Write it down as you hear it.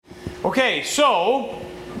Okay, so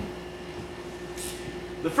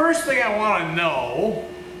the first thing I want to know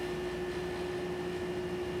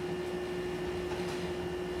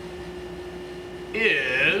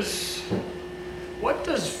is, what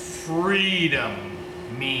does freedom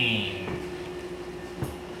mean?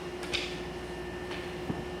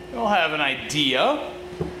 You'll have an idea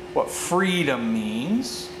what freedom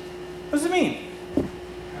means. What does it mean? Having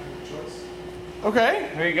a choice. Okay,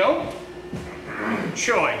 there you go.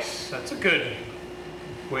 Choice. That's a good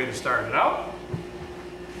way to start it out.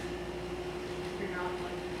 You're not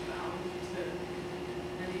like bound to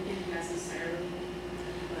anything necessarily,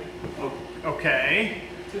 like Okay.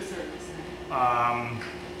 to a certain extent.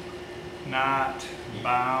 Not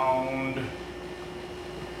bound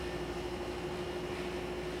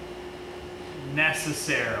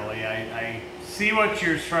necessarily. I see what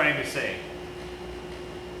you're trying to say.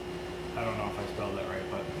 I don't know if I spelled that right,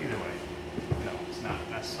 but either way. No, it's not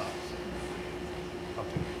necessary.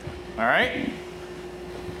 Something like that. All right.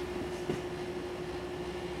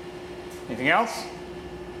 Anything else?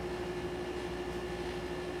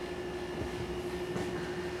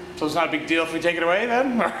 So it's not a big deal if we take it away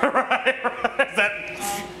then? Right. Is that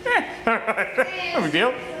no big deal?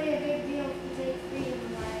 It's really a big deal if you take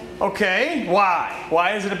freedom away. Okay, why?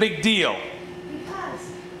 Why is it a big deal?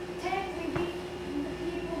 Because technically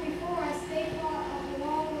the people before us, they fought a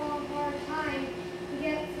long, long, hard time to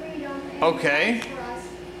get freedom and Okay. rights for us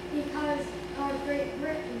because of Great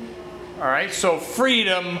Britain. All right, so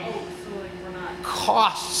freedom Oh, so like we're not.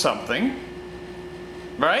 costs something,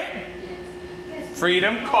 right? Yes,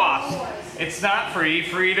 Freedom all costs. wars. It's not free.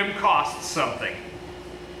 Freedom costs something.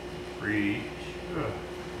 Free. Ugh,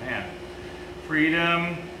 man.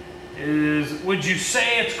 Freedom is, would you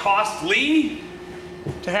say it's costly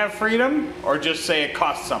to have freedom? Or just say it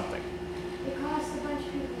costs something? It costs a bunch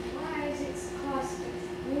of people's lives. It's cost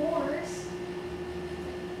wars.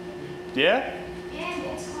 Yeah? And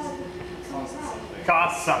it's cost Something.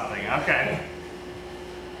 Costs something. Okay.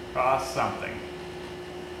 Costs something.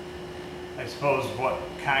 I suppose what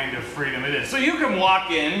kind of freedom it is. So you can walk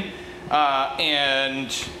in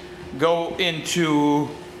and go into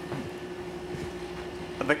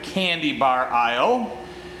the candy bar aisle,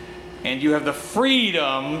 and you have the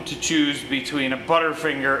freedom to choose between a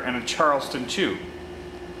Butterfinger and a Charleston Chew.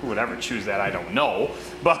 Who would ever choose that? I don't know.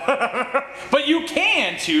 But, but you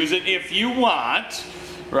can choose it if you want,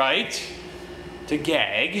 right? To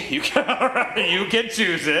gag. You can, you can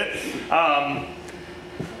choose it.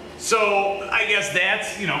 So I guess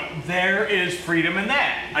that's, there is freedom in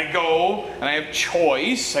that. I go and I have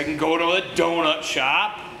choice. I can go to a donut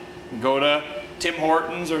shop, go to Tim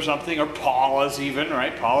Hortons or something, or Paula's even,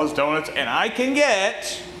 right? Paula's Donuts, and I can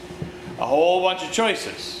get a whole bunch of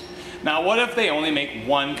choices. Now, what if they only make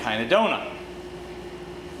one kind of donut?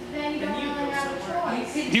 Then you Then don't you really go have a somewhere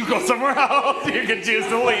else. choice. You go somewhere else. You can choose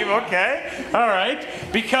to leave, okay? All right.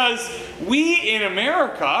 Because we in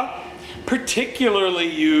America, particularly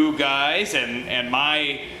you guys and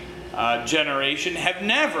my generation, have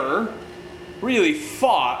never really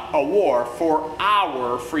fought a war for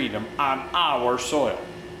our freedom on our soil.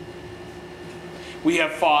 We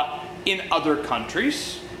have fought in other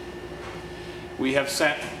countries. We have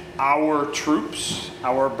sent our troops,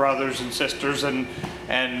 our brothers and sisters and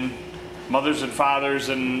mothers and fathers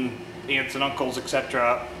and aunts and uncles,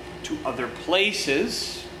 etc., to other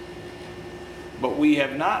places, but we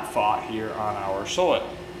have not fought here on our soil.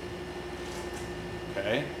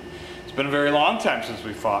 Okay? It's been a very long time since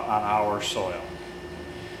we fought on our soil.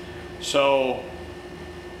 So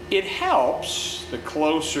it helps the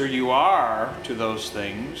closer you are to those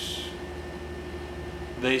things.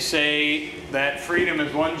 They say that freedom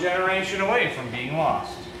is one generation away from being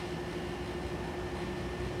lost.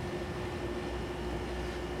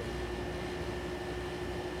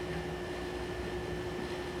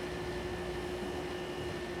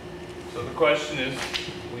 So the question is,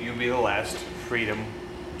 will you be the last freedom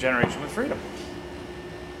generation with freedom?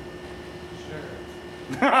 Sure.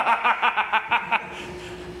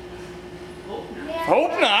 Yeah,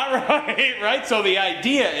 Hope not, right? Right? So the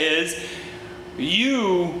idea is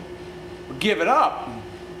you give it up.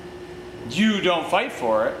 You don't fight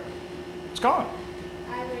for it. It's gone.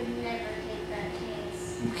 I would never take that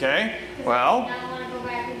chance. Okay? 'Cause Well, I do not want to go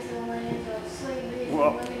back into the land of slavery and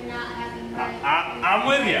Well, women not having rights. I'm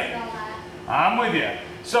with you. and all that. I'm with you.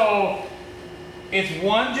 So it's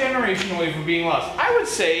one generation away from being lost. I would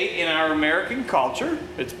say in our American culture,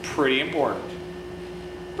 it's pretty important.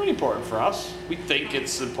 Pretty important for us. We think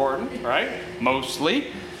it's important, right? Mostly.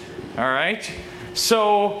 All right.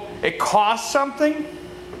 So it costs something.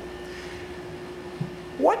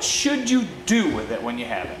 What should you do with it when you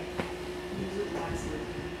have it?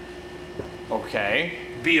 Okay.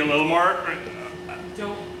 Be a little more.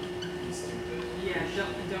 Don't, Stupid. yeah, don't,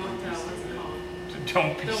 what's it called?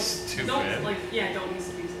 Don't be Don't, stupid. don't, like, yeah, don't be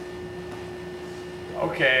stupid.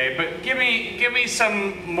 Okay, but give me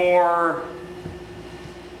some more.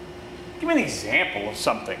 Give me an example of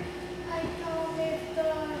something. Like, if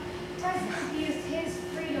the president used his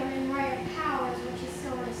freedom and right of powers, which is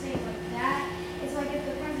sort of same like that, it's like if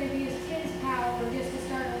the president used his power just to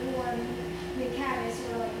start a war and make havoc,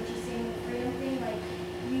 or like what you're saying with freedom thing, like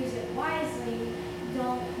use it wisely,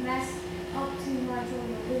 don't mess up too much or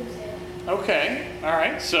you lose it. Okay, all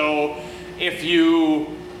right. So if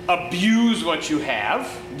you abuse what you have,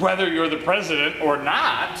 whether you're the president or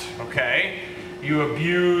not, okay, you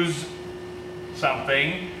abuse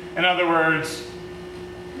something. In other words,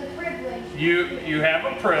 The privilege. you have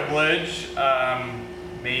a privilege.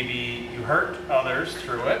 Maybe you hurt others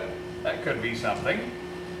through it. That could be something.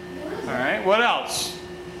 You lose All it. right. What else?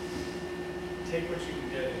 Take what you can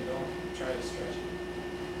get and don't try to stretch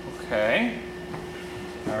it. Okay.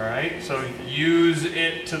 All right. So use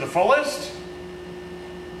it to the fullest.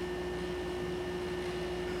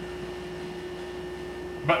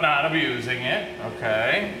 But not abusing it.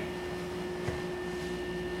 Okay.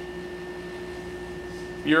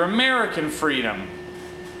 Your American freedom.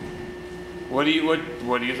 What are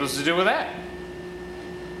you supposed to do with that?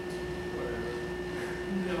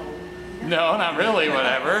 Whatever. No. No, not really.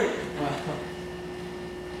 Whatever.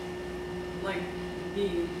 Like,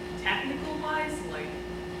 being technical wise, like,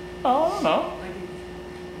 Oh no. I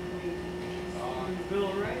mean, Bill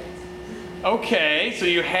of Rights. Okay, so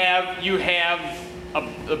you have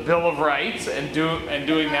a Bill of Rights and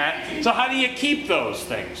doing that. So how do you keep those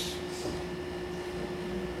things?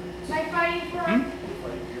 By fighting for Hmm?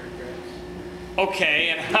 Fight bureaucrats. Okay,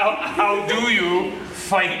 and how do you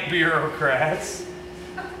fight bureaucrats?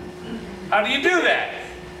 How do you do that?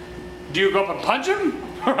 Do you go up and punch them?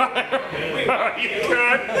 You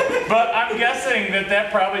could, but I'm guessing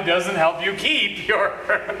that probably doesn't help you keep your.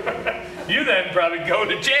 You then probably go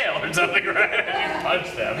to jail or something, right? If you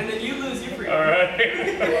punch them. And then you lose your freedom. All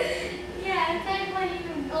right. Yeah, and technically you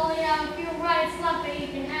can only have a few rights left that you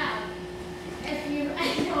can have. If you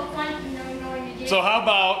don't like, going to jail. So how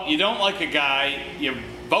about you don't like a guy, you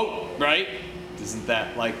vote, right? Isn't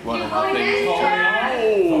that like one of the Oh, things? yeah.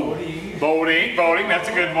 Oh, voting, that's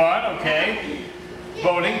a good one, okay.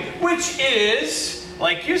 Voting, which is,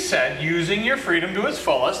 like you said, using your freedom to its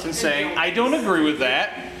fullest and saying, I don't agree with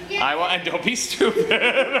that. And don't be stupid,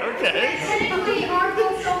 okay. Technically, our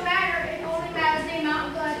votes don't matter. It only matters the amount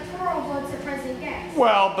of electoral votes the president gets.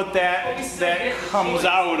 Well, but But we that still get the comes choice.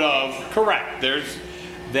 out of, correct, there's,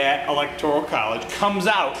 that electoral college comes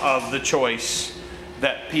out of the choice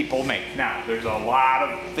that people make. Now, there's a lot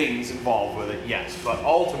of things involved with it, yes, but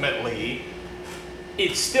ultimately,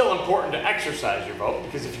 it's still important to exercise your vote,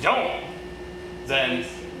 because if you don't,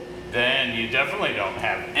 then you definitely don't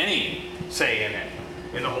have any say in it,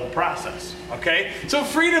 in the whole process, okay? So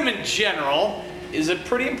freedom in general is a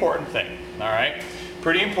pretty important thing, all right?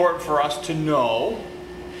 Pretty important for us to know.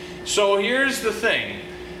 So here's the thing,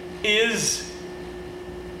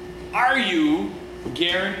 are you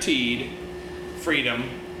guaranteed freedom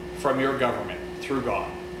from your government through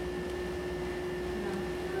God?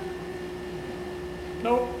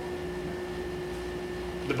 Nope.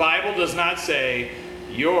 The Bible does not say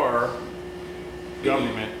your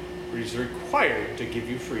government is required to give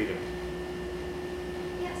you freedom.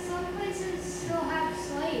 Yeah, some places still have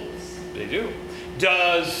slaves. They do.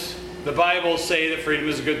 Does the Bible say that freedom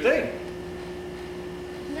is a good thing?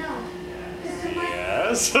 No. Because there might-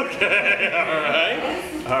 Yes.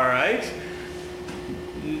 Okay. All right.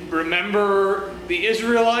 Remember the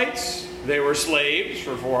Israelites? They were slaves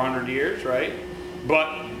for 400 years, right?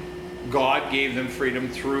 But God gave them freedom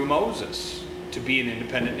through Moses to be an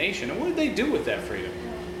independent nation. And what did they do with that freedom?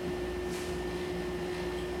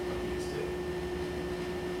 Abused it.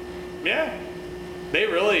 Yeah. They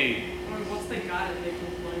really, I mean, once they got it, they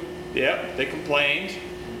complained. yeah, they complained.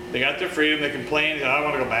 They got their freedom, they complained, they said, I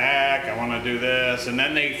want to go back, I want to do this. And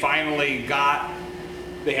then they finally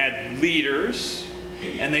they had leaders,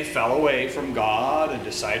 and they fell away from God and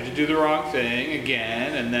decided to do the wrong thing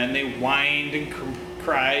again. And then they whined and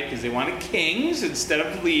cried because they wanted kings instead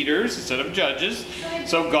of leaders, instead of judges.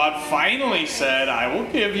 So God finally said, I will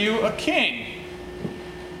give you a king.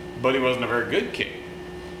 But he wasn't a very good king.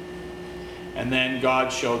 And then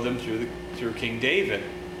God showed them through King David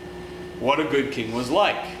what a good king was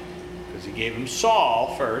like. Because he gave him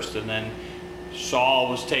Saul first, and then Saul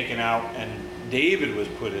was taken out and David was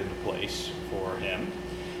put into place for him.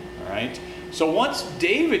 All right. So once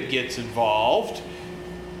David gets involved,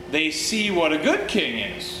 they see what a good king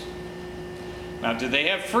is. Now, do they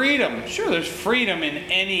have freedom? Sure, there's freedom in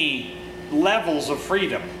any levels of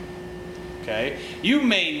freedom. Okay? You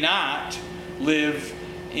may not live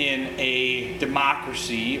in a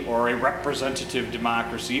democracy or a representative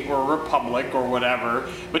democracy or a republic or whatever,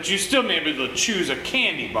 but you still may be able to choose a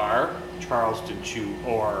candy bar, Charleston Chew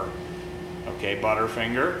or,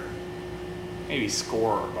 Butterfinger. Maybe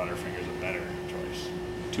Score or Butterfinger's a better choice.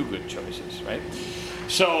 Two good choices, right?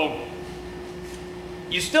 So,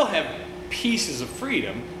 you still have pieces of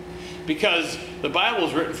freedom because the Bible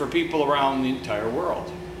is written for people around the entire world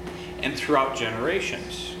and throughout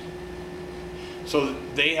generations. So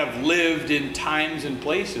they have lived in times and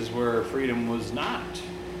places where freedom was not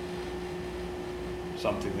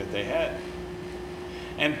something that they had.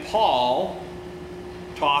 And Paul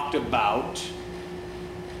talked about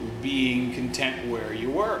being content where you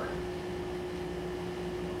were.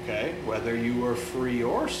 Okay? Whether you were free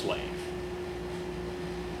or slave.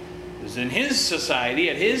 Because in his society,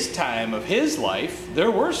 at his time of his life,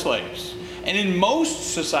 there were slaves. And in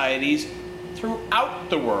most societies throughout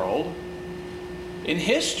the world, in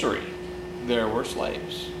history, there were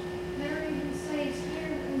slaves. There were even slaves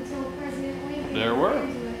here until President Lincoln. There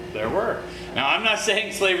were. Now, I'm not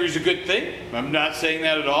saying slavery is a good thing. I'm not saying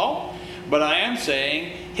that at all. But I am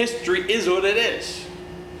saying history is what it is.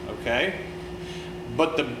 Okay?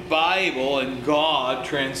 But the Bible and God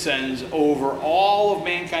transcends over all of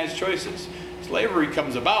mankind's choices. Slavery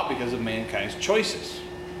comes about because of mankind's choices.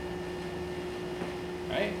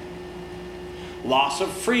 Right? Loss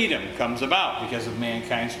of freedom comes about because of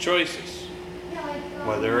mankind's choices. Yeah,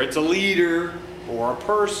 Whether it's a leader or a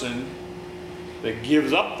person that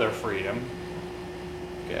gives up their freedom,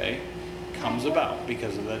 comes about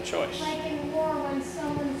because of that choice. like in war when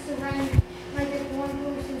someone surrenders, like if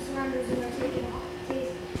one person surrenders and they're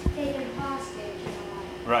taken hostage.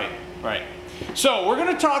 Right. So we're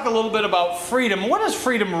going to talk a little bit about freedom. What does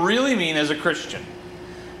freedom really mean as a Christian?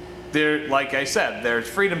 Like I said, there's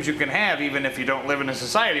freedoms you can have even if you don't live in a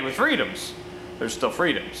society with freedoms. There's still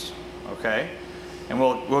freedoms, okay? And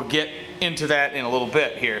we'll get into that in a little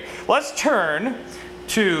bit here. Let's turn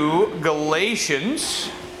to Galatians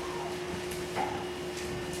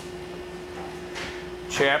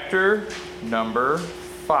chapter number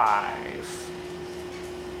 5.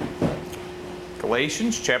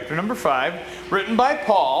 Galatians chapter number 5, written by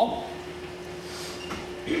Paul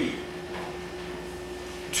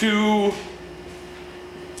to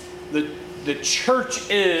the church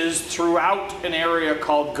is throughout an area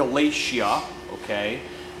called Galatia, okay?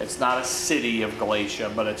 It's not a city of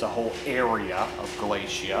Galatia, but it's a whole area of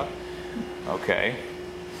Galatia, okay?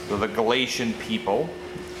 So the Galatian people.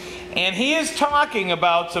 And he is talking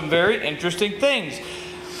about some very interesting things.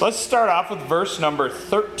 Let's start off with verse number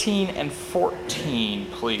 13 and 14,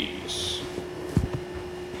 please.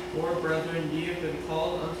 For, brethren, ye have been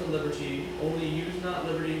called unto liberty, only use not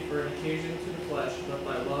liberty for an occasion to the flesh, but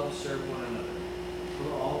by love serve one another.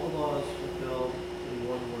 For all the law is fulfilled in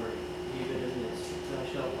one word, even in this, thou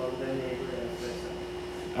shalt love thy neighbor as thyself.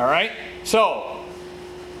 All right? So,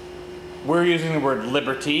 we're using the word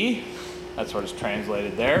liberty. That's what it's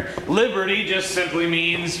translated there. Liberty just simply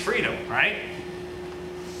means freedom, right?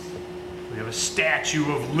 We have a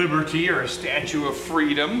statue of liberty or a statue of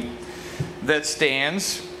freedom that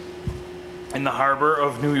stands in the harbor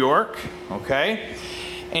of New York, okay?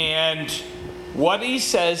 And what he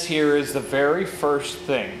says here is the very first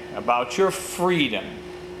thing about your freedom.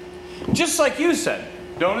 Just like you said,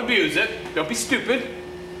 don't abuse it. Don't be stupid.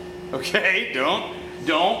 Okay?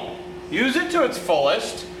 Don't use it to its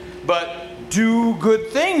fullest, but do good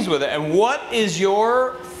things with it. And what is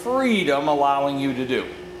your freedom allowing you to do?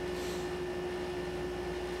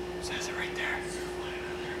 It says it right there.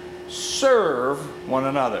 Serve one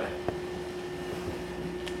another.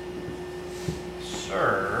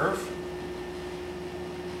 Serve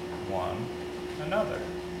one another.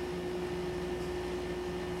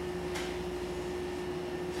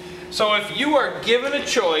 So if you are given a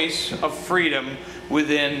choice of freedom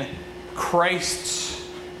within Christ's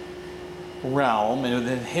realm and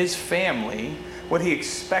within his family, what he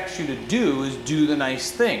expects you to do is do the nice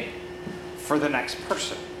thing for the next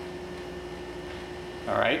person.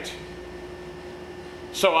 All right?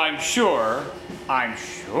 So I'm sure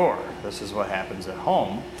this is what happens at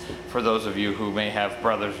home for those of you who may have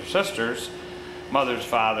brothers or sisters, mothers,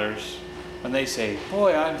 fathers. When they say,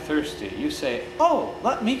 boy, I'm thirsty, you say, oh,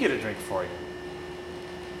 let me get a drink for you.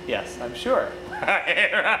 Yes, I'm sure.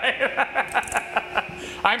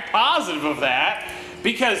 I'm positive of that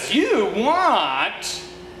because you want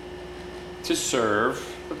to serve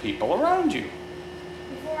the people around you.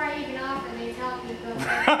 Before I even offer, they tell me to go.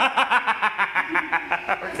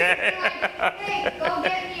 Okay. Hey, go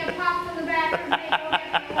get me a pop from the bathroom. Hey, go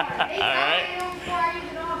get me a water. They right. tell me before I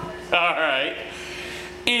even offer. All right.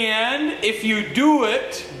 And if you do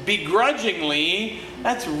it begrudgingly,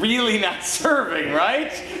 that's really not serving,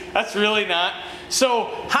 right? That's really not.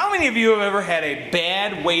 So, how many of you have ever had a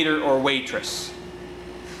bad waiter or waitress?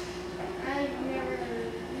 I've never.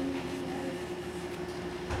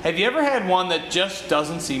 Have you ever had one that just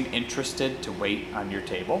doesn't seem interested to wait on your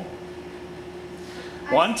table?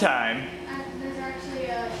 One time, There's actually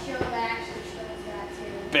a show that actually shows that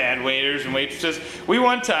too. bad waiters and waitresses. We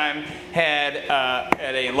one time had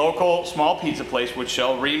at a local small pizza place, which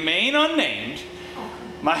shall remain unnamed.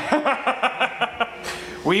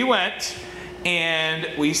 We went and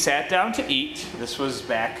we sat down to eat. This was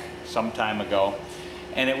back some time ago,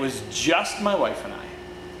 and it was just my wife and I.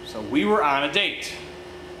 So we were on a date.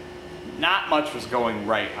 Not much was going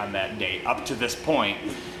right on that date up to this point.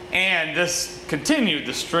 And this continued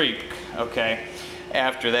the streak, okay,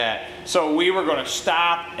 after that. So we were going to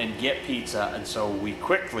stop and get pizza, and so we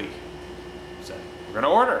quickly said, we're going to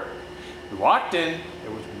order. We walked in,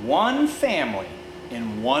 there was one family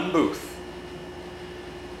in one booth.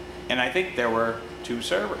 And I think there were 2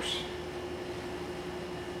 servers.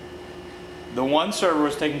 The one server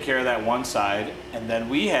was taking care of that one side, and then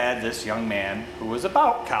we had this young man who was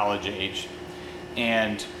about college age,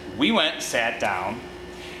 and we went, sat down,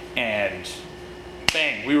 and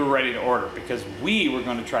bang, we were ready to order because we were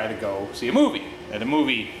going to try to go see a movie at a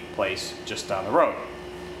movie place just down the road.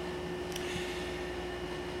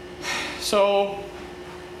 So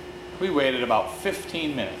we waited about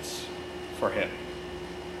 15 minutes for him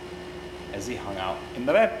as he hung out in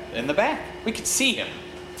the back. We could see him.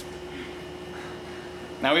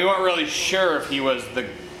 Now, we weren't really sure if he was the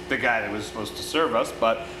guy that was supposed to serve us,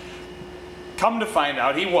 but come to find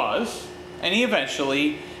out he was, and he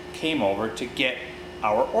eventually came over to get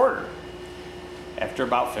our order after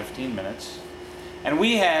about 15 minutes. And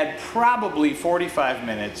we had probably 45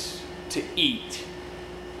 minutes to eat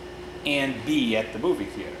and be at the movie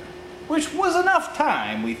theater, which was enough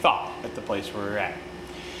time, we thought, at the place where we were at.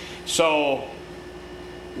 So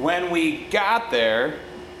when we got there,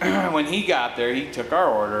 when he got there, he took our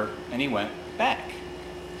order and he went back.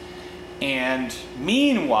 And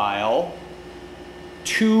meanwhile,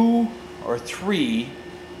 2 or 3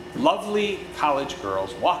 lovely college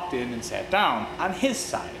girls walked in and sat down on his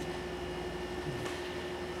side.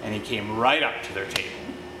 And he came right up to their table,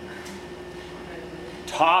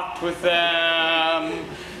 talked with them,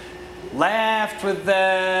 laughed with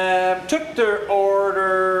them, took their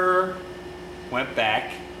order, went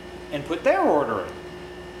back and put their order in.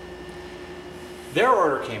 Their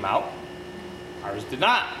order came out, ours did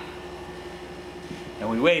not. And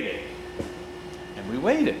we waited, and we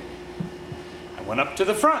waited. I went up to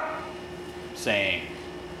the front saying,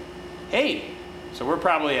 hey, so we're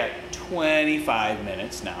probably at 25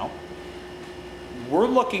 minutes now. We're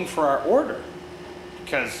looking for our order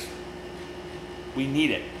because we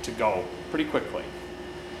need it to go pretty quickly.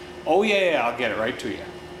 Oh yeah, I'll get it right to you.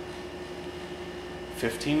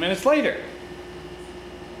 15 minutes later,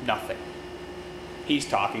 nothing. He's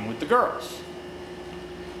talking with the girls.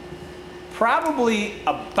 Probably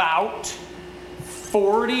about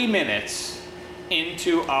 40 minutes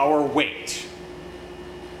into our wait,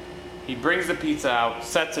 he brings the pizza out,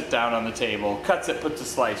 sets it down on the table, cuts it, puts a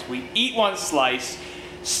slice. We eat one slice,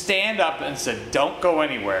 stand up and said, don't go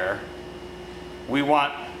anywhere. We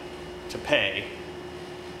want to pay.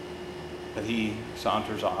 But he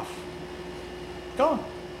saunters off. Gone.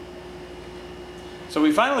 So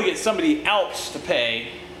we finally get somebody else to pay,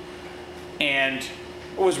 and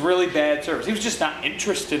it was really bad service. He was just not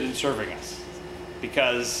interested in serving us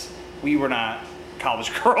because we were not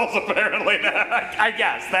college girls, apparently. I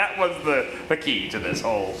guess that was the key to this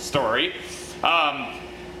whole story.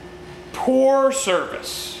 Poor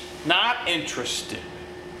service, not interested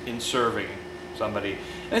in serving somebody.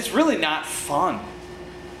 And it's really not fun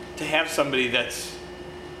to have somebody that's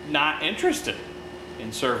not interested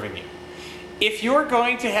in serving you. If you're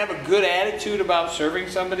going to have a good attitude about serving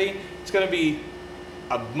somebody, it's going to be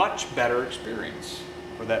a much better experience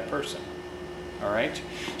for that person. All right?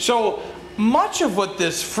 So much of what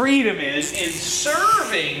this freedom is in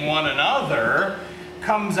serving one another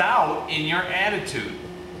comes out in your attitude.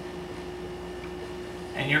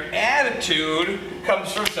 And your attitude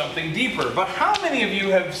comes from something deeper. But how many of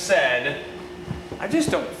you have said, I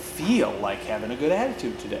just don't feel like having a good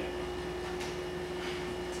attitude today?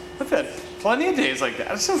 I've had plenty of days like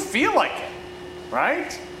that. I just don't feel like it,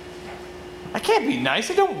 right? I can't be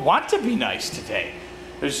nice. I don't want to be nice today.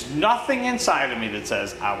 There's nothing inside of me that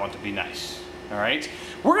says I want to be nice, all right?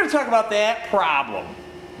 We're going to talk about that problem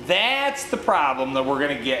That's the problem that we're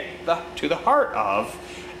going to get to the heart of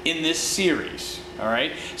in this series. All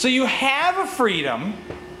right? So you have a freedom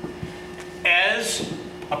as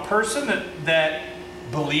a person that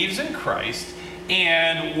believes in Christ,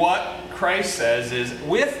 and what Christ says is,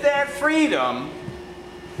 with that freedom,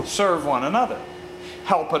 serve one another.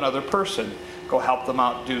 Help another person. Go help them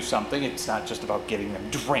out do something. It's not just about getting them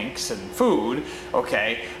drinks and food,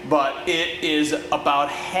 okay? But it is about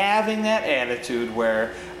having that attitude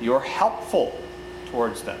where you're helpful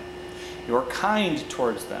towards them. You're kind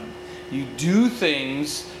towards them. You do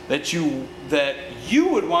things that you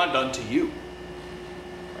would want done to you.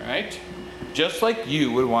 All right? Just like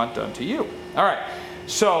you would want done to you. All right.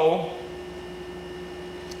 So,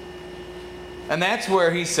 and that's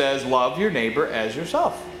where he says, love your neighbor as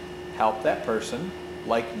yourself. Help that person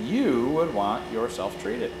like you would want yourself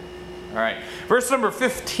treated. All right. Verse number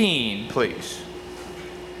 15, please.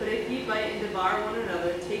 But if ye bite and devour one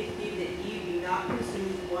another, take heed that ye be not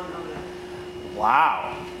consumed one of another.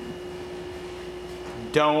 Wow.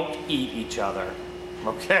 Don't eat each other.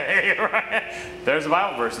 Okay, right? There's a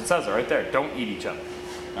Bible verse that says it right there. Don't eat each other.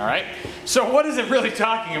 All right? So what is it really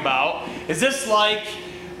talking about? Is this like,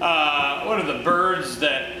 what are the birds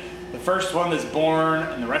that the first one that's born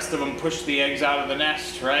and the rest of them push the eggs out of the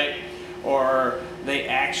nest, right? Or they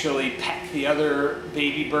actually peck the other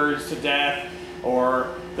baby birds to death?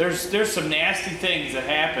 Or there's some nasty things that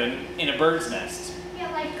happen in a bird's nest. Yeah,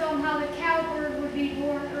 like how the cowbird would be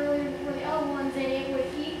born earlier before the other ones, and it would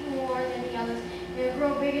eat more than the others. It would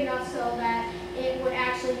grow big enough so that it would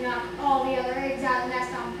actually knock all the other eggs out of the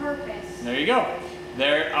nest on purpose. There you go.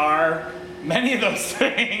 There are many of those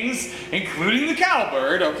things, including the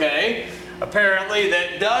cowbird, okay, apparently,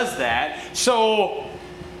 that does that. So,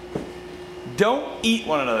 don't eat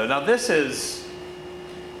one another. Now, this is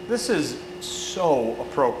so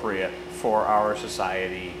appropriate for our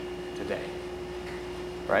society today,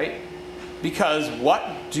 right? Because what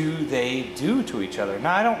do they do to each other?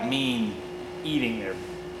 Now, I don't mean eating their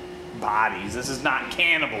bodies. This is not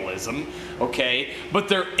cannibalism, okay? But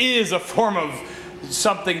there is a form of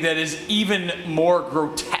something that is even more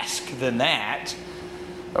grotesque than that,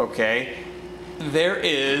 okay? There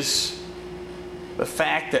is the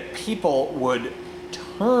fact that people would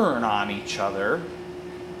turn on each other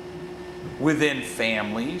within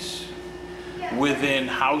families, within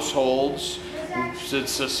households,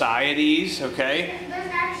 societies, okay?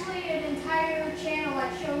 There's actually an entire channel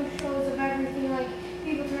that shows of everything, like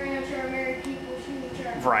people turning on each other, married people shooting each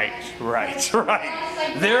other. Right.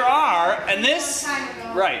 There are, and this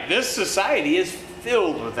society is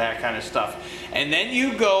filled with that kind of stuff. And then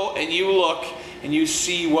you go and you look and you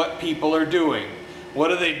see what people are doing. What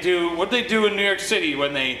do they do? What did they do in New York City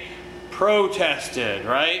when they protested,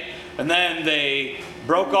 right? And then they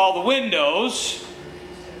broke all the windows,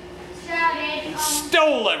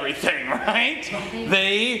 stole everything, right?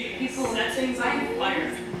 People set things on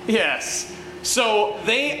fire. Yes. So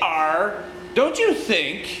they are, don't you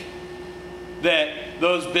think that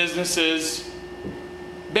those businesses,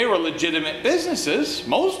 they were legitimate businesses,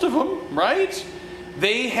 most of them, right?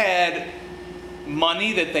 They had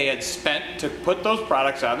money that they had spent to put those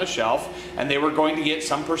products on the shelf, and they were going to get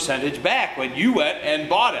some percentage back when you went and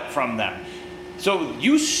bought it from them. So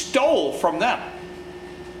you stole from them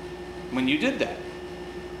when you did that.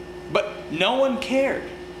 But no one cared.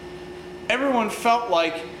 Everyone felt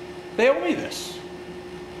like they owe me this.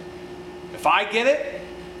 If I get it,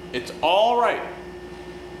 it's all right.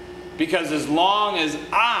 Because as long as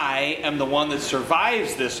I am the one that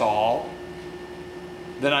survives this all,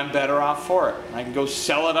 then I'm better off for it. I can go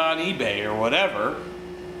sell it on eBay or whatever.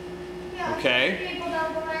 Okay?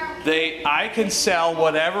 I can sell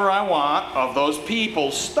whatever I want of those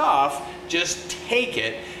people's stuff. Just take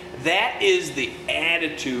it. That is the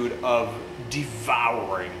attitude of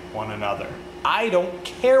devouring one another. I don't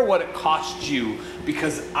care what it costs you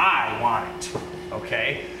because I want it.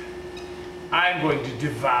 Okay? I'm going to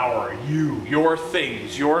devour you, your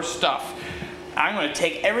things, your stuff. I'm going to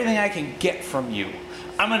take everything I can get from you.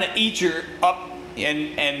 I'm going to eat you up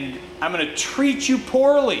and I'm going to treat you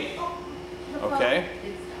poorly. Okay?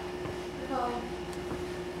 Well,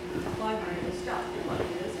 I've already stopped your money,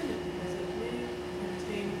 isn't it? Because it really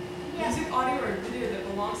contains music, audio, or video that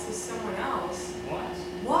belongs to someone else.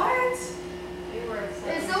 What?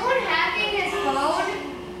 Is someone hacking his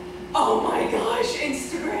phone? Oh my gosh,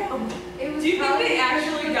 Instagram. Do you think they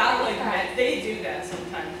actually got like that? They do that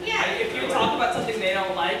sometimes. Yeah. Like, if you talk about something they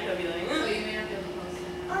don't like, they'll be like, So you may not be able to post it.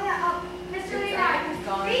 Oh yeah, Mr. Levi,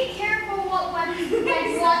 be careful what apps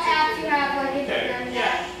you have like in the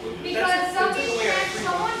internet. Because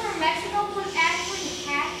someone from Mexico was actually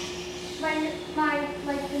hacked my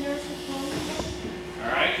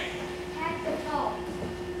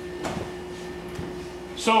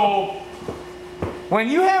So,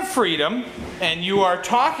 when you have freedom and you are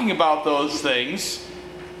talking about those things,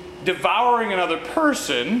 devouring another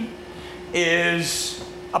person is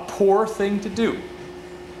a poor thing to do.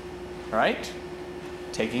 Right?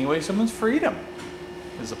 Taking away someone's freedom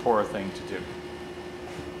is a poor thing to do.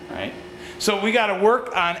 Right? So we got to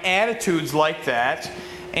work on attitudes like that.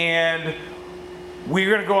 And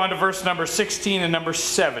we're going to go on to verse number 16 and number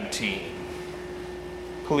 17.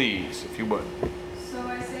 Please, if you would. So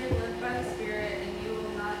I say, live by the Spirit, and you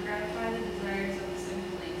will not gratify the desires of the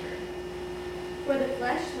sinful nature. For the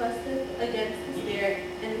flesh lusteth against the Spirit,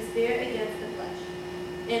 and the Spirit against the flesh.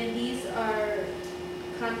 And these are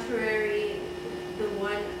contrary the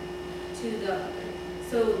one to the other,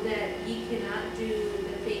 so that ye cannot do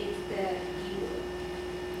the things that ye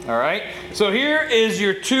would. All right. So here is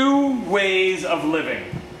your two ways of living.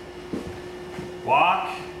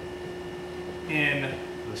 Walk in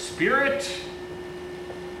the Spirit,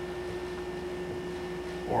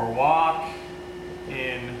 or walk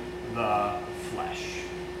in the flesh.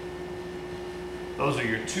 Those are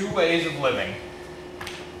your two ways of living.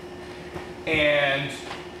 And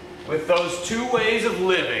with those two ways of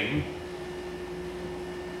living,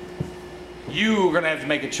 you're going to have to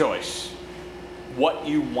make a choice. What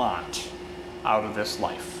you want out of this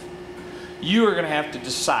life. You are going to have to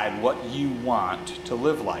decide what you want to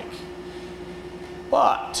live like.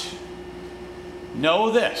 But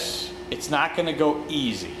know this, it's not going to go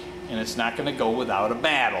easy, and it's not going to go without a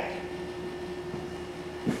battle.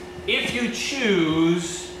 If you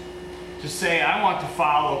choose to say, I want to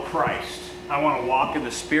follow Christ, I want to walk in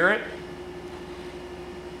the Spirit,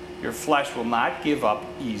 your flesh will not give up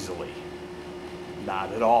easily.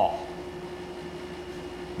 Not at all.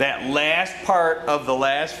 That last part of the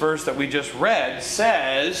last verse that we just read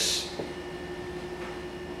says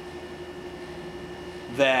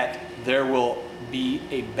that there will be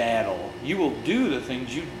a battle. You will do the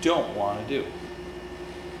things you don't want to do.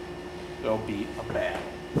 There'll be a battle.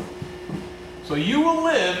 So you will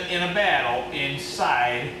live in a battle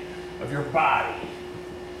inside of your body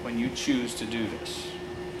when you choose to do this.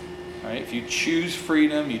 All right? If you choose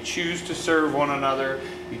freedom, you choose to serve one another,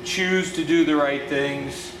 you choose to do the right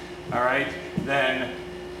things, all right, then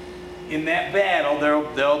in that battle,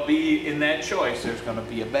 there'll be, in that choice, there's going to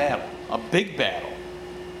be a battle, a big battle.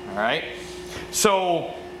 All right?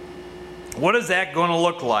 So, what is that going to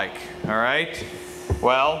look like? All right?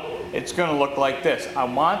 Well, it's going to look like this. I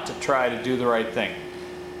want to try to do the right thing.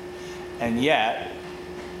 And yet,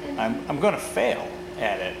 I'm going to fail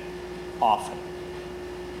at it often.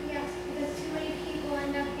 Yes, because too many people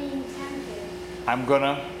end up being tempted. I'm going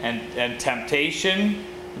to, and temptation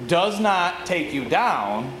does not take you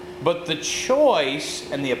down, but the choice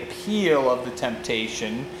and the appeal of the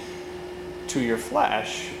temptation to your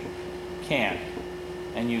flesh can.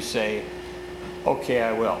 And you say, okay,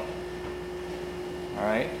 I will. All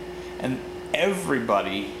right? And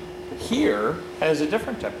everybody here has a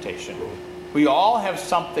different temptation. We all have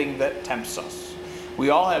something that tempts us. We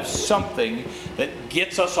all have something that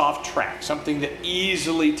gets us off track, something that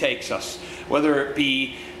easily takes us, whether it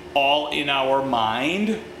be all in our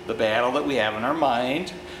mind, the battle that we have in our mind,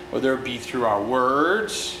 whether it be through our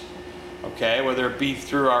words, okay, whether it be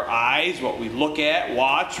through our eyes, what we look at,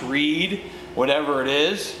 watch, read, whatever it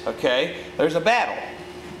is, okay, there's a battle.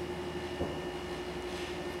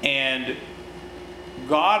 And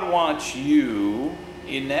God wants you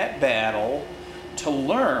in that battle to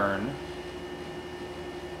learn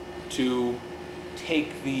to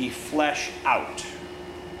take the flesh out.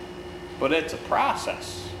 But it's a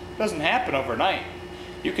process. It doesn't happen overnight.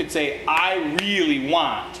 You could say, I really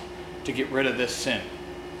want to get rid of this sin.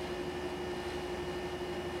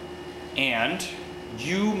 And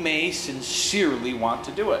you may sincerely want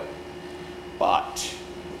to do it. But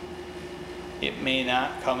it may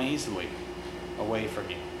not come easily away from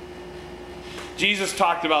you. Jesus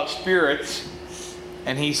talked about spirits,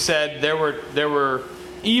 and he said there were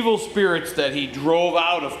evil spirits that he drove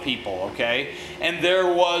out of people, okay? And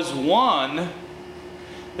there was one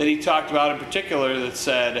that he talked about in particular that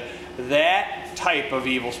said that type of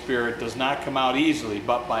evil spirit does not come out easily,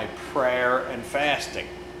 but by prayer and fasting,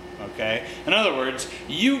 okay? In other words,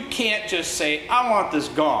 you can't just say, I want this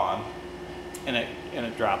gone, and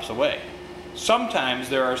it drops away. Sometimes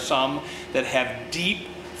there are some that have deep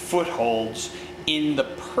footholds in the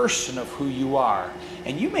person of who you are,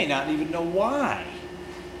 and you may not even know why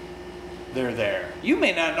they're there. You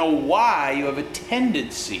may not know why you have a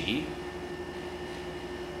tendency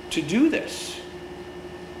to do this.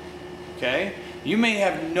 Okay? You may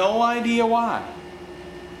have no idea why.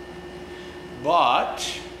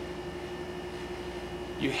 But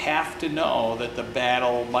you have to know that the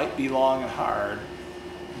battle might be long and hard,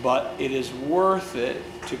 but it is worth it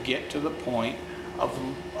to get to the point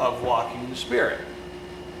of walking in the Spirit.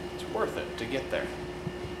 It's worth it to get there.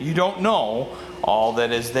 You don't know all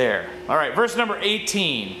that is there. All right, verse number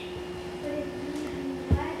 18. But if ye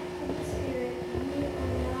be led of the Spirit, ye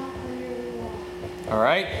are not under the law. All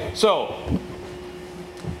right, so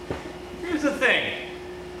here's the thing.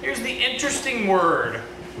 Here's the interesting word.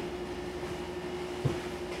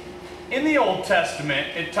 In the Old Testament,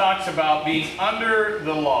 it talks about being under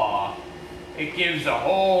the law. It gives a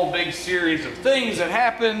whole big series of things that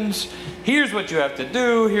happens. Here's what you have to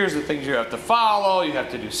do. Here's the things you have to follow. You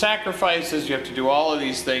have to do sacrifices. You have to do all of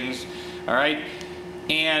these things. All right?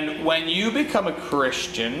 And when you become a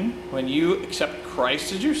Christian, when you accept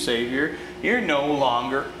Christ as your Savior, you're no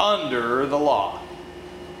longer under the law.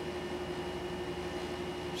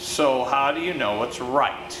 So how do you know what's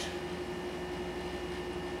right?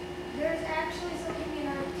 There's actually something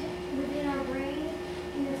within our brain,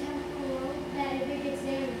 in the temporal lobe, that if it gets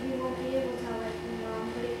damaged, we won't be able to tell right from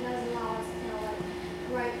wrong, but it does allow us to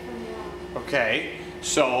tell right from wrong. Okay,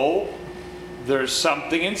 so there's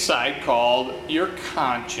something inside called your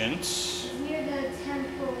conscience. It's near the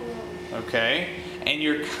temporal lobe. Okay, and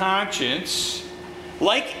your conscience,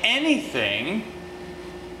 like anything,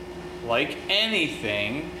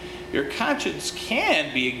 your conscience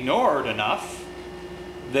can be ignored enough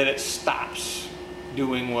that it stops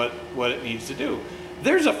doing what it needs to do.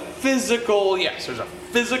 There's a physical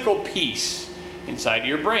piece inside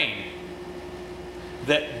your brain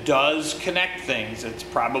that does connect things. It's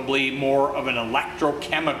probably more of an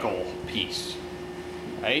electrochemical piece,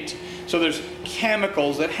 right? So there's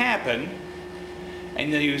chemicals that happen,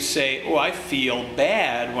 and then you say, oh, I feel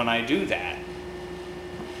bad when I do that.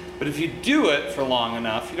 But if you do it for long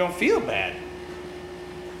enough, you don't feel bad.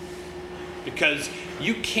 Because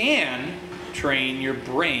you can train your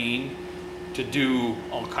brain to do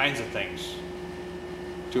all kinds of things,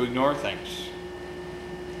 to ignore things,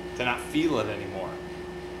 to not feel it anymore.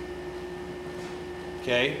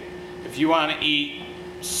 Okay? If you want to eat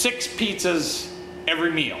 6 pizzas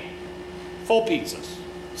every meal, full pizzas,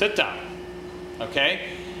 sit down. Okay?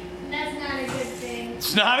 That's not a good thing.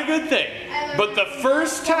 It's not a good thing. But the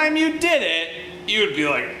first time you did it, you would be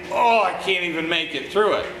like, oh, I can't even make it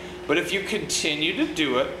through it. But if you continue to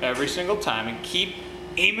do it every single time and keep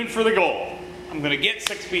aiming for the goal, I'm going to get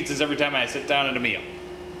 6 pizzas every time I sit down at a meal.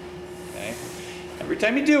 Okay? Every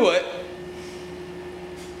time you do it,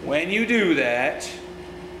 when you do that,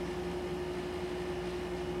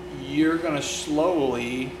 you're going to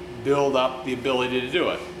slowly build up the ability to do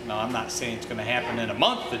it. Now, I'm not saying it's going to happen in a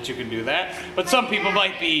month that you can do that, but some people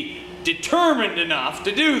might be determined enough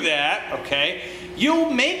to do that, okay? You'll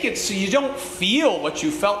make it so you don't feel what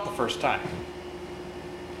you felt the first time.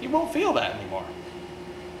 You won't feel that anymore.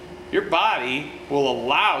 Your body will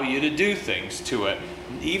allow you to do things to it,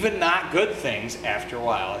 even not good things, after a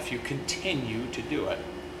while, if you continue to do it.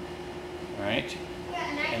 All right? Yeah,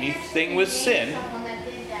 and I Anything with sin, someone that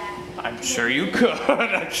did that. I'm sure you could.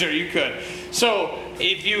 I'm sure you could. So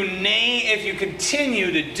if you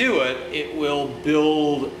continue to do it, it will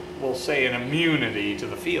build, we'll say, an immunity to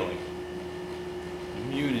the feeling.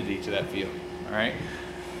 Immunity to that feeling. All right.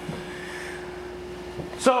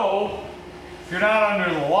 So if you're not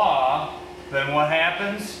under the law, then what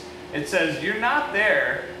happens? It says you're not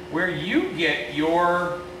there where you get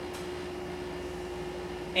your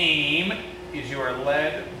aim is you are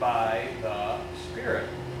led by the Spirit.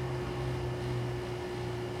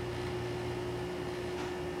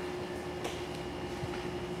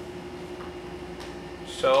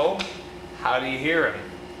 So, how do you hear him?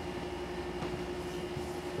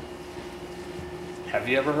 Have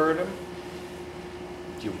you ever heard him?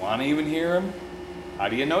 Do you want to even hear him? How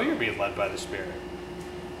do you know you're being led by the Spirit?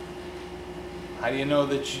 How do you know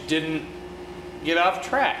that you didn't get off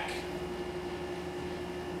track?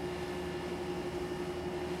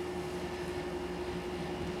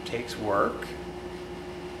 It takes work,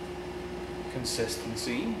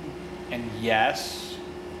 consistency, and yes,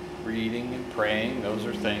 reading and praying, those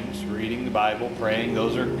are things. Reading the Bible, praying,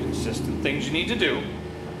 those are consistent things you need to do.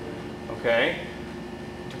 Okay?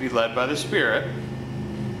 To be led by the Spirit.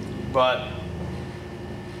 But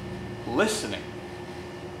listening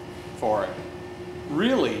for it.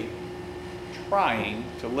 Really trying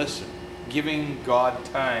to listen. Giving God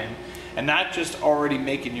time. And not just already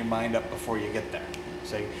making your mind up before you get there.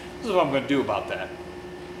 Say, this is what I'm going to do about that.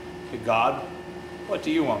 Hey, God, what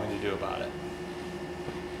do you want me to do about it?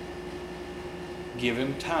 Give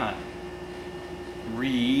him time.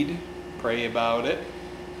 Read, pray about it.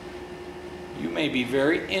 you may be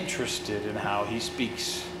very interested in how he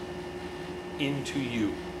speaks into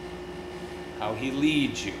you, how he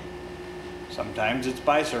leads you. Sometimes it's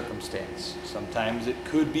by circumstance. Sometimes it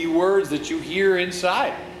could be words that you hear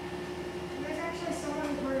inside. There's actually someone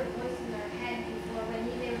who heard a voice in their head before when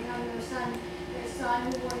they were telling their son who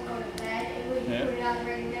wouldn't go to bed. It would put it on the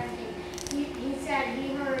radio and everything. He said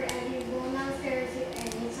he heard as he was going downstairs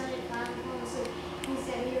and his son had found him, so he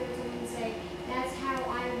said he heard someone say, "That's how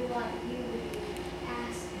I would want you to be.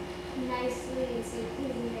 Ask nicely and say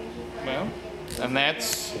please and thank you for Well,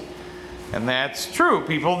 everything." and that's true.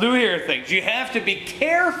 People do hear things. You have to be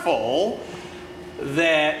careful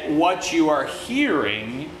that what you are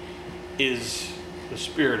hearing is the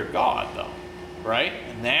Spirit of God, though, right?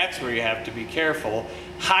 And that's where you have to be careful.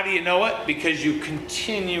 How do you know it? Because you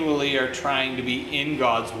continually are trying to be in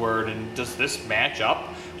God's Word, and does this match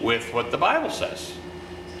up with what the Bible says?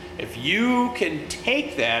 If you can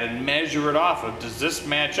take that and measure it off of, does this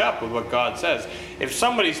match up with what God says? If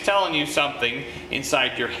somebody's telling you something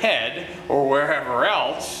inside your head or wherever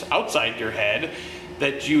else, outside your head,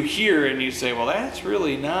 that you hear and you say, well, that's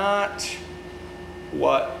really not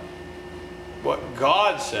what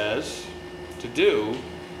God says to do,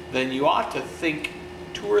 then you ought to think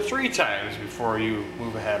 2 or 3 times before you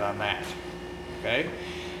move ahead on that. Okay?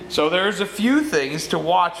 So there's a few things to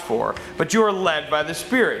watch for, but you are led by the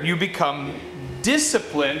Spirit. You become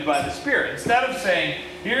disciplined by the Spirit. Instead of saying,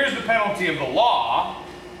 here's the penalty of the law,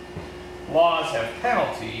 laws have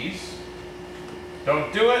penalties,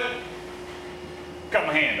 don't do it, cut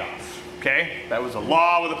my hand off. Okay? That was a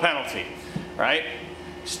law with a penalty, right?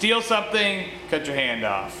 Steal something, cut your hand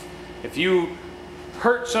off. If you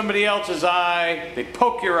hurt somebody else's eye, they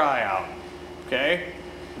poke your eye out. Okay?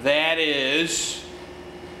 That is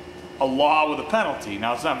a law with a penalty.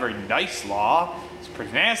 Now, it's not a very nice law. It's a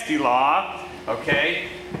pretty nasty law. Okay?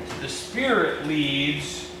 The Spirit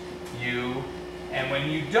leads you, and when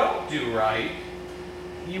you don't do right,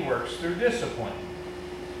 He works through discipline,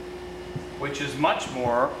 which is much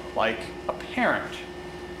more like a parent.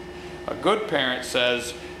 A good parent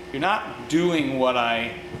says, you're not doing what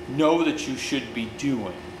I know that you should be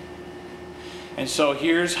doing. And so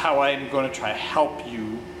here's how I'm going to try to help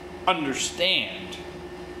you understand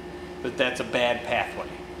that that's a bad pathway.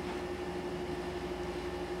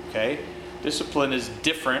 Okay? Discipline is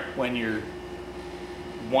different when you're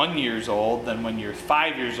 1 year old than when you're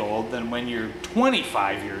 5 years old than when you're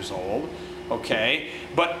 25 years old. Okay?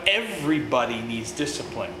 But everybody needs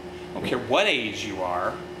discipline. I don't care what age you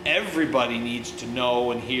are. Everybody needs to know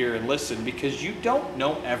and hear and listen, because you don't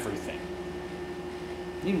know everything.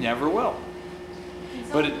 You never will.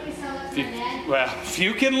 But if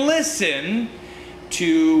you can listen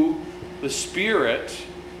to the Spirit,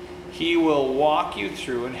 He will walk you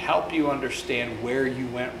through and help you understand where you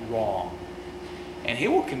went wrong. And He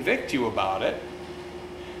will convict you about it.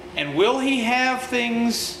 And will He have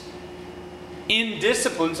things in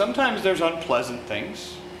discipline? Sometimes there's unpleasant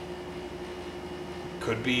things.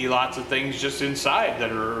 Could be lots of things just inside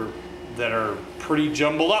that are pretty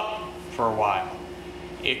jumbled up for a while.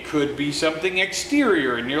 It could be something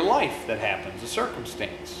exterior in your life that happens, a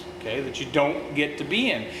circumstance, okay, that you don't get to be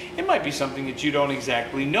in. It might be something that you don't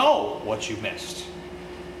exactly know what you missed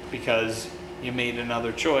because you made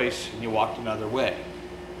another choice and you walked another way.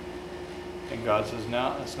 And God says,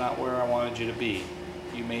 no, that's not where I wanted you to be.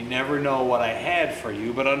 You may never know what I had for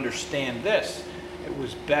you, but understand this. It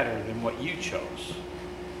was better than what you chose.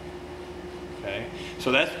 Okay?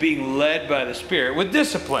 So that's being led by the Spirit with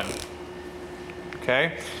discipline.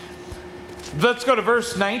 Okay? Let's go to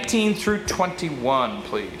verse 19 through 21,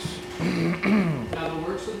 please. Now the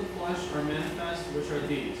works of the flesh are manifest, which are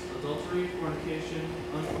these: adultery, fornication,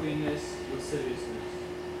 uncleanness, lasciviousness,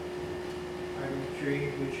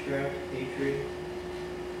 idolatry, witchcraft, hatred,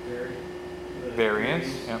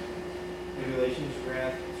 Variance. Yep. emulations,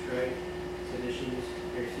 wrath, strife, seditions,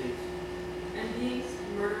 heresies, envies,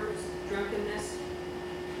 murders, drunkenness,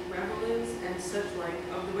 revelings, and such like,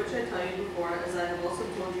 of the which I tell you before, as I have also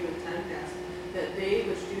told you in time past, that they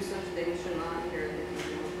which do such things shall not inherit the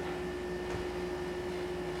kingdom of God.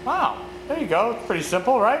 Wow. There you go. It's pretty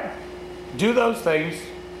simple, right? Do those things.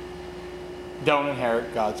 Don't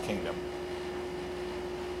inherit God's kingdom.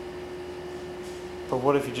 But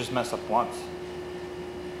what if you just mess up once?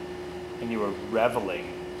 And you were reveling.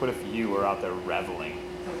 What if you were out there reveling?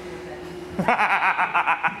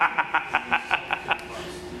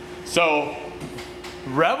 So,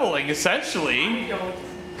 reveling essentially.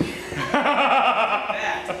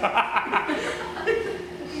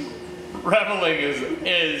 Reveling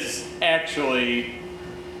is actually,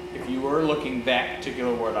 if you were looking that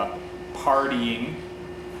particular word up, partying.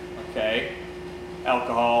 Okay,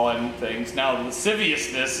 alcohol and things. Now,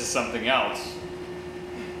 lasciviousness is something else.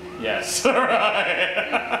 Yes, all right.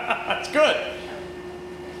 That's good.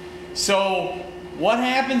 So, what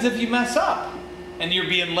happens if you mess up and you're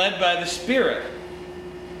being led by the Spirit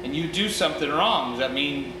and you do something wrong? Does that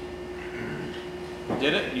mean you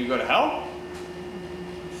did it and you go to hell?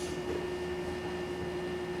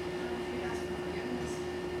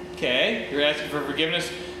 Okay, you're asking for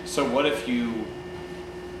forgiveness. So what if you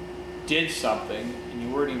did something and you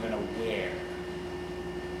weren't even aware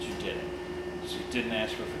that you did it? So you didn't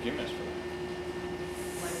ask for forgiveness for that.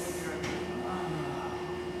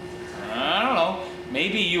 I don't know.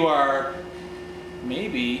 Maybe you're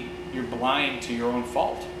blind to your own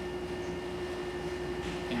fault.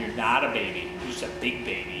 And you're not a baby. You're just a big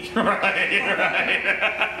baby. Right.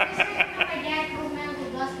 Just like how my dad calls my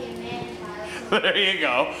Uncle Dusty a man child. So There you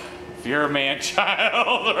go. If you're a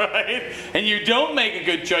man-child, right? And you don't make a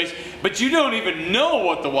good choice, but you don't even know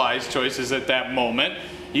what the wise choice is at that moment.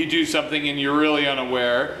 You do something and you're really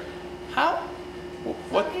unaware. How?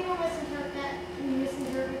 What? some people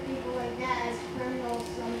misinterpret people like that as criminals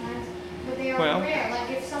sometimes, but they are aware. Like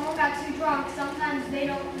if someone got too drunk, sometimes they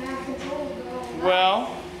don't have control of their own life.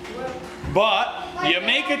 Well, but you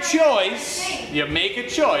make a choice. You make a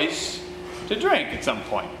choice to drink at some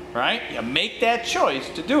point, right? You make that choice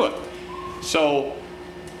to do it. So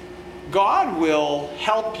God will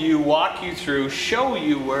help you, walk you through, show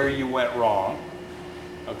you where you went wrong,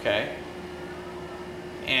 okay?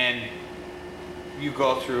 And you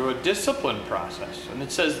go through a discipline process. And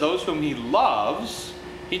it says those whom he loves,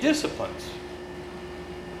 he disciplines.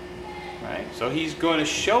 Right? So he's going to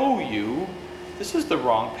show you this is the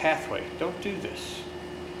wrong pathway. Don't do this.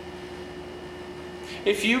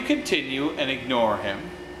 If you continue and ignore him,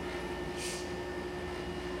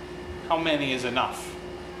 how many is enough?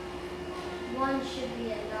 One should be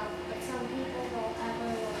enough, but some people don't ever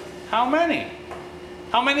learn. How many?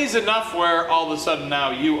 How many is enough where all of a sudden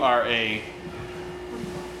now you are a...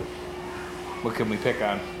 What can we pick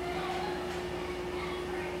on?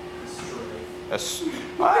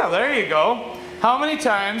 Wow, there you go. How many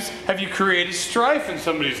times have you created strife in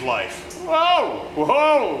somebody's life? Whoa,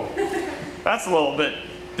 whoa. That's a little bit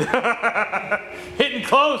hitting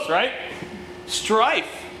close, right?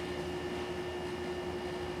 Strife.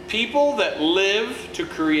 People that live to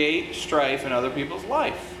create strife in other people's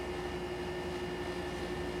life.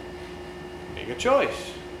 Make a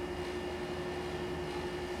choice.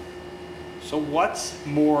 So what's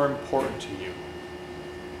more important to you?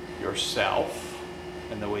 Yourself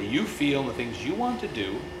and the way you feel and the things you want to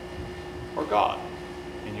do, or God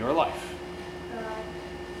in your life?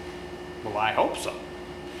 Well, I hope so.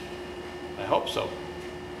 I hope so.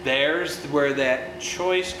 There's where that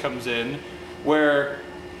choice comes in, where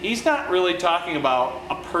he's not really talking about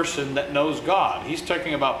a person that knows God. He's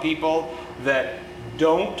talking about people that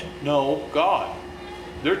don't know God.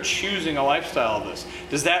 They're choosing a lifestyle of this.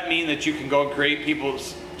 Does that mean that you can go and create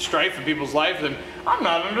people's strife in people's lives and I'm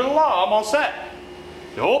not under the law, I'm all set?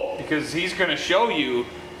 Nope, because he's going to show you,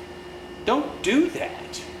 don't do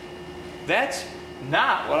that. That's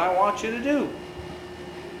not what I want you to do.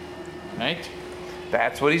 Right?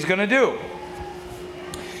 That's what he's going to do.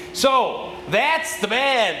 So, that's the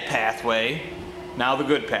bad pathway. Now the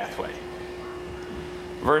good pathway.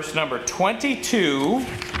 Verse number 22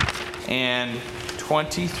 and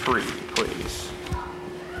 23, please.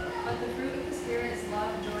 But the fruit of the Spirit is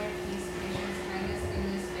love, joy, peace, patience, kindness,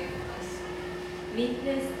 goodness, faithfulness.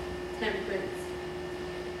 Meekness, temperance.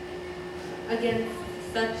 Against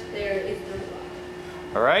such there is no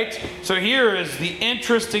law. All right? So here is the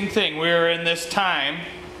interesting thing. We're in this time,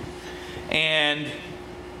 and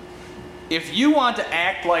if you want to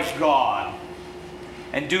act like God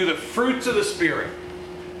and do the fruits of the Spirit,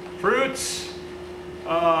 fruits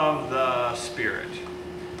of the Spirit,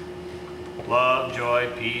 love,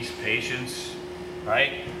 joy, peace, patience,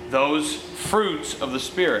 right? Those fruits of the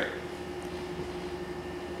Spirit,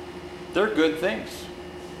 they're good things.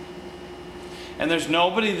 And there's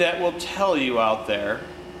nobody that will tell you out there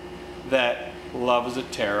that love is a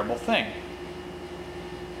terrible thing.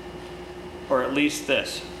 Or at least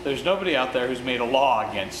this. There's nobody out there who's made a law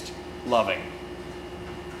against loving.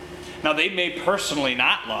 Now, they may personally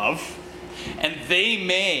not love, and they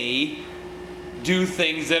may do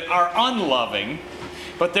things that are unloving,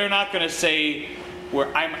 but they're not going to say,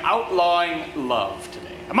 "Where I'm outlawing love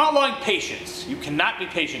today. I'm outlawing patience. You cannot be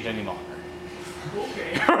patient any longer."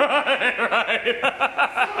 Okay.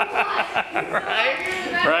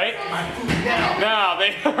 Right? No,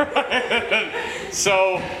 they.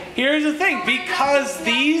 So here's the thing: because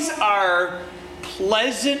these are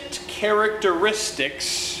pleasant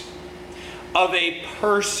characteristics of a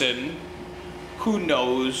person who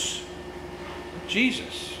knows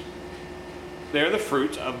Jesus. They're the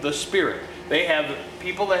fruits of the Spirit. They have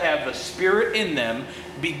people that have the Spirit in them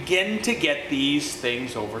begin to get these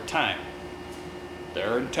things over time.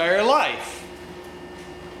 Their entire life,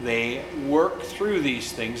 they work through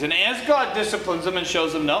these things. And as God disciplines them and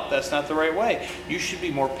shows them, nope, that's not the right way. You should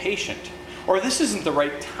be more patient. Or this isn't the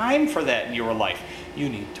right time for that in your life. You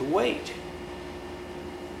need to wait.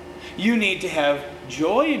 You need to have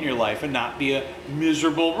joy in your life and not be a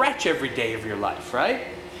miserable wretch every day of your life, right?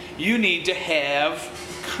 You need to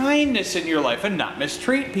have kindness in your life and not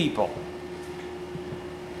mistreat people.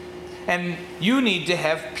 And you need to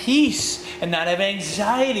have peace and not have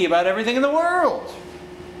anxiety about everything in the world.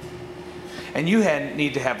 And you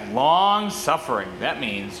need to have long suffering. That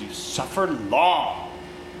means you suffer long.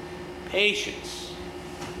 Patience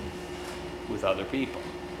with other people.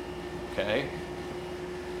 Okay?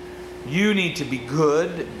 You need to be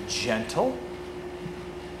good, gentle.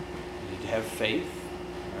 You need to have faith,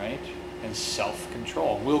 right? And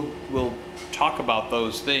self-control. We'll talk about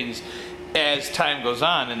those things as time goes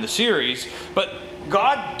on in the series, but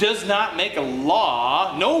God does not make a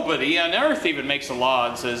law. Nobody on earth even makes a law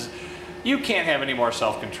and says, you can't have any more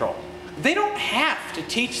self-control. They don't have to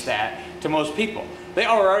teach that to most people. They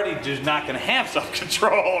are already just not going to have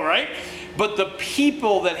self-control, right? But the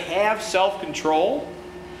people that have self-control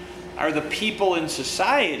are the people in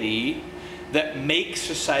society that make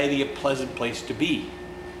society a pleasant place to be.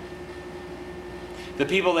 The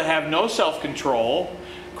people that have no self-control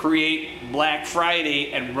create Black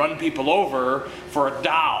Friday and run people over for a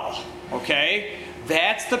doll, okay?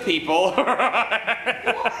 That's the people.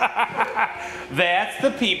 That's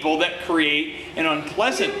the people that create an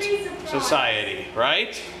unpleasant society,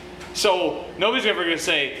 right? So nobody's ever going to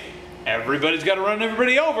say, everybody's got to run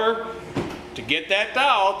everybody over to get that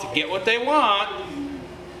doll, to get what they want.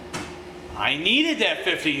 I needed that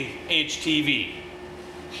 50-inch TV.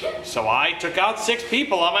 So I took out 6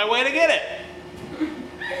 people on my way to get it.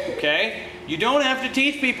 Okay? You don't have to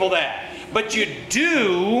teach people that. But you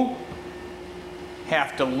do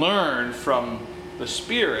have to learn from the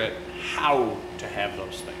Spirit how to have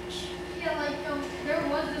those things. Yeah, like there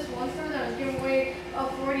was this one store that was giving away a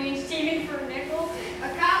 40-inch TV for a nickel.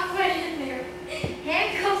 A cop went in there,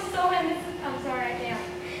 handcuffed someone. I'm sorry, I can't.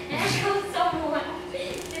 Handcuffed someone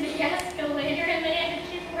to the escalator, and they had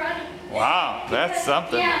to keep running. Wow, that's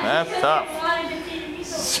something. Yeah, That's tough. they wanted the TV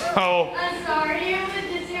So, I'm sorry, it was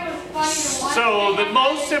funny to watch. so the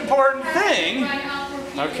most important thing, Right off her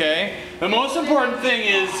feet. okay, the most important thing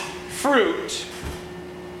is fruit.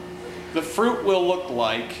 The fruit will look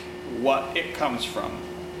like what it comes from.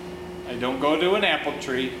 I don't go to an apple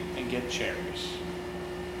tree and get cherries.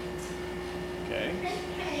 Okay?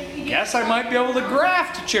 Guess I might be able to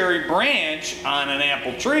graft a cherry branch on an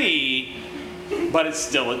apple tree, but it's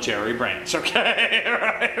still a cherry branch, okay?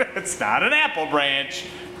 Right? It's not an apple branch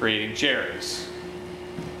creating cherries.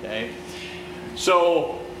 Okay?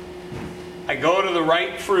 So I go to the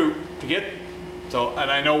right fruit to get,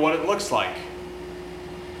 and I know what it looks like.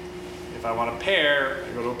 If I want a pear,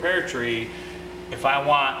 I go to a pear tree. If I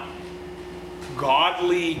want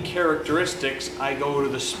godly characteristics, I go to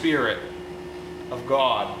the Spirit of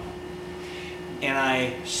God. And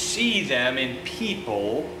I see them in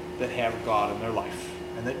people that have God in their life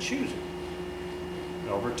and that choose it. And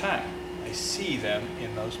over time, I see them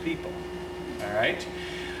in those people. All right?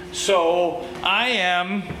 So I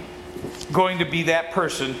am going to be that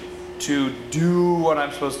person to do what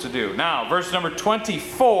I'm supposed to do. Now, verse number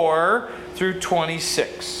 24 through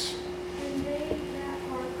 26. And they that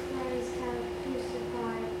are Christ have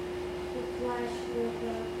crucified the flesh with the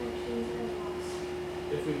affections and lusts.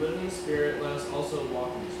 If we live in the Spirit, let us also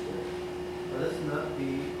walk in the Spirit. Let us not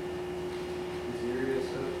be desirous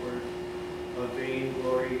of vain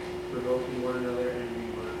glory, provoking one another,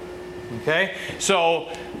 envying one another. Okay?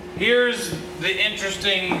 So here's the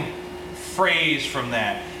interesting phrase from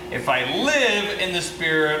that. If I live in the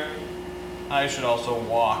Spirit, I should also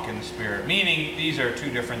walk in the Spirit. Meaning, these are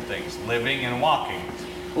two different things, living and walking.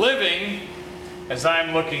 Living, as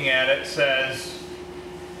I'm looking at it, says,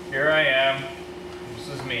 here I am, this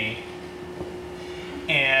is me,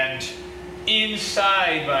 and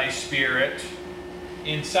inside my spirit,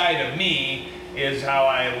 inside of me, is how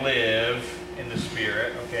I live in the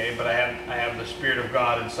Spirit, okay? But I have the Spirit of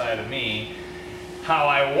God inside of me. How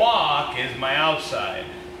I walk is my outside.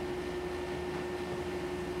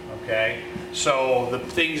 Okay? So the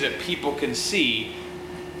things that people can see,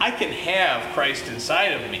 I can have Christ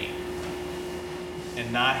inside of me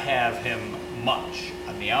and not have Him much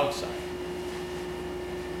on the outside.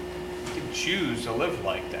 You can choose to live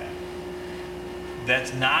like that.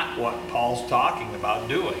 That's not what Paul's talking about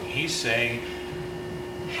doing. He's saying,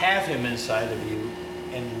 have him inside of you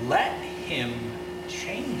and let him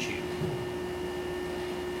change you.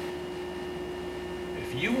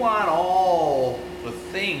 If you want all the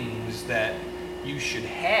things that you should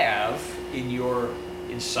have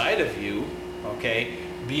inside of you, okay,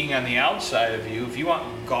 being on the outside of you, if you want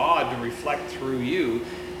God to reflect through you,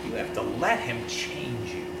 you have to let him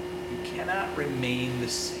change you. You cannot remain the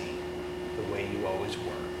same the way you always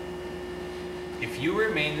were. If you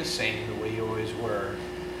remain the same the way you always were,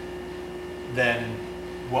 then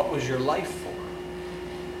what was your life for?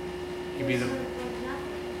 You could be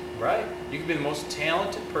right? You could be the most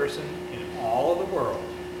talented person in all of the world.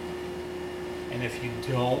 And if you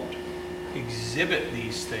don't exhibit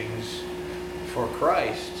these things for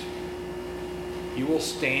Christ, you will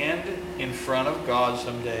stand in front of God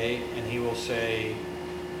someday and he will say,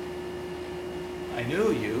 I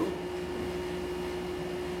knew you,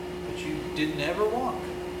 but you didn't ever walk.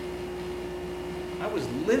 I was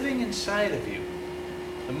living inside of you.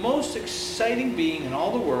 The most exciting being in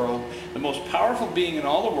all the world, the most powerful being in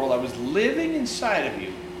all the world, I was living inside of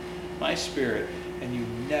you, my spirit, and you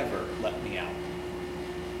never let me out.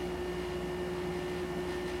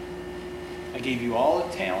 I gave you all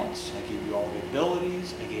the talents, I gave you all the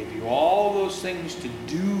abilities, I gave you all those things to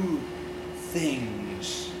do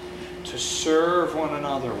things, to serve one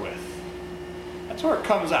another with. That's where it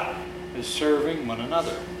comes out, is serving one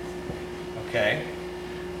another. Okay?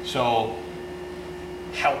 So,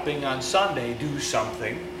 helping on Sunday do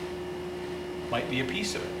something might be a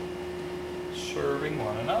piece of it. Serving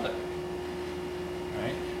one another.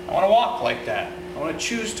 Right? I want to walk like that. I want to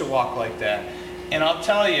choose to walk like that. And I'll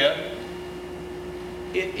tell you,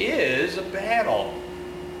 it is a battle.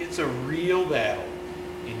 It's a real battle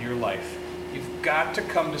in your life. You've got to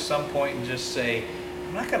come to some point and just say,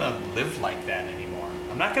 I'm not going to live like that anymore.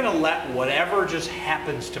 I'm not going to let whatever just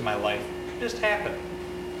happens to my life just happen.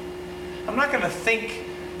 I'm not going to think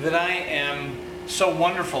that I am so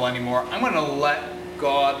wonderful anymore. I'm going to let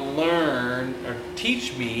God learn or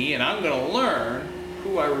teach me, and I'm going to learn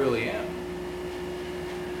who I really am.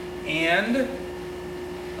 And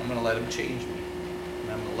I'm going to let him change me.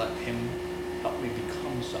 And I'm going to let him help me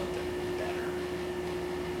become something better.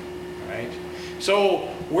 All right? So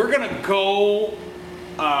we're going to go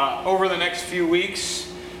over the next few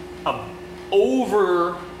weeks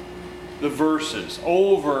over the verses,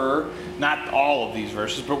 over not all of these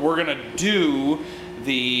verses, but we're going to do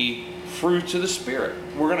the fruits of the Spirit.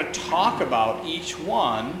 We're going to talk about each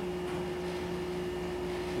one,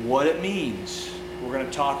 what it means. We're going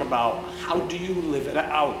to talk about how do you live it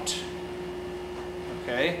out.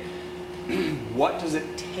 Okay? What does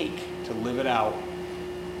it take to live it out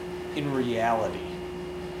in reality?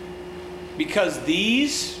 Because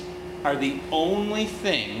these are the only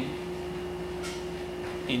thing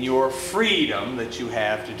in your freedom that you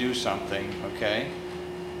have to do something, okay?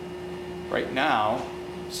 Right now,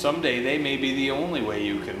 someday they may be the only way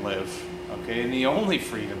you can live, okay? And the only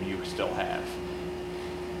freedom you still have.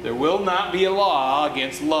 There will not be a law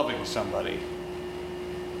against loving somebody,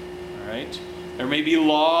 all right? There may be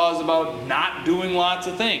laws about not doing lots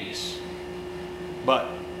of things, but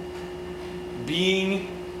being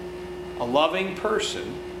a loving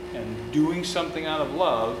person and doing something out of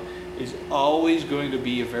love is always going to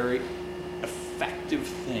be a very effective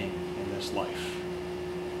thing in this life.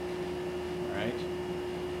 All right?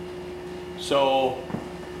 So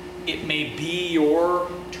it may be your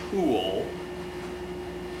tool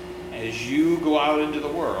as you go out into the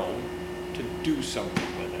world to do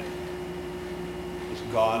something with it. Because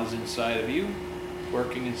God is inside of you,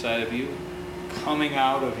 working inside of you, coming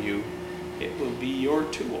out of you. It will be your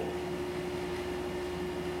tool.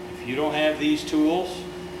 If you don't have these tools,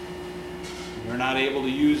 you're not able to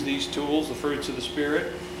use these tools, the fruits of the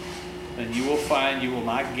Spirit, then you will find you will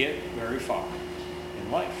not get very far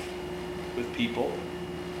in life with people,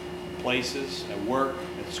 places, at work,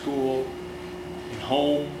 at school, in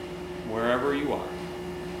home, wherever you are.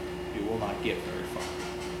 You will not get very far.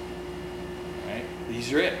 All right?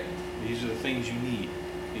 These are it. These are the things you need.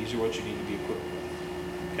 These are what you need to be equipped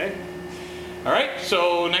with. Okay? All right,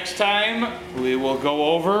 so next time we will go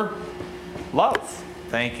over love.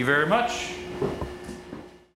 Thank you very much.